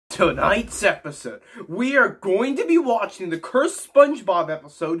Tonight's episode, we are going to be watching the cursed SpongeBob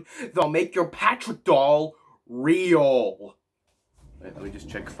episode that'll make your Patrick doll real. Wait, let me just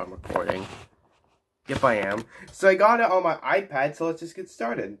check if I'm recording. Yep, I am. So I got it on my iPad, so let's just get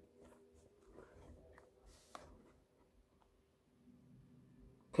started.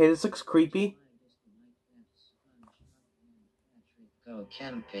 Okay, this looks creepy. Go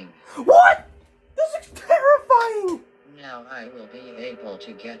camping. What? This looks terrifying! Now I will be able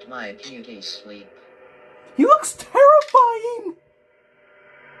to get my beauty sleep. He looks terrifying!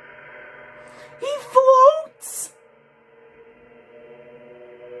 He floats!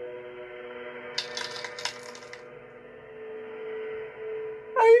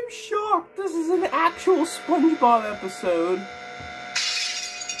 I am shocked. This is an actual SpongeBob episode.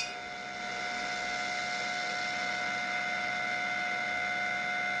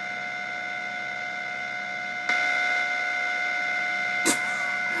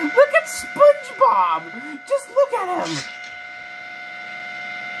 Look at SpongeBob! Just look at him!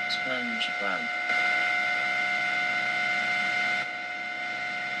 SpongeBob.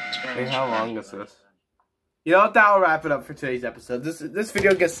 Wait, how long is this? You know what? That'll wrap it up for today's episode. This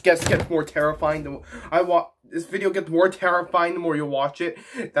video gets more terrifying. This video gets more terrifying the more you watch it.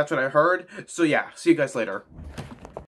 That's what I heard. So yeah, see you guys later.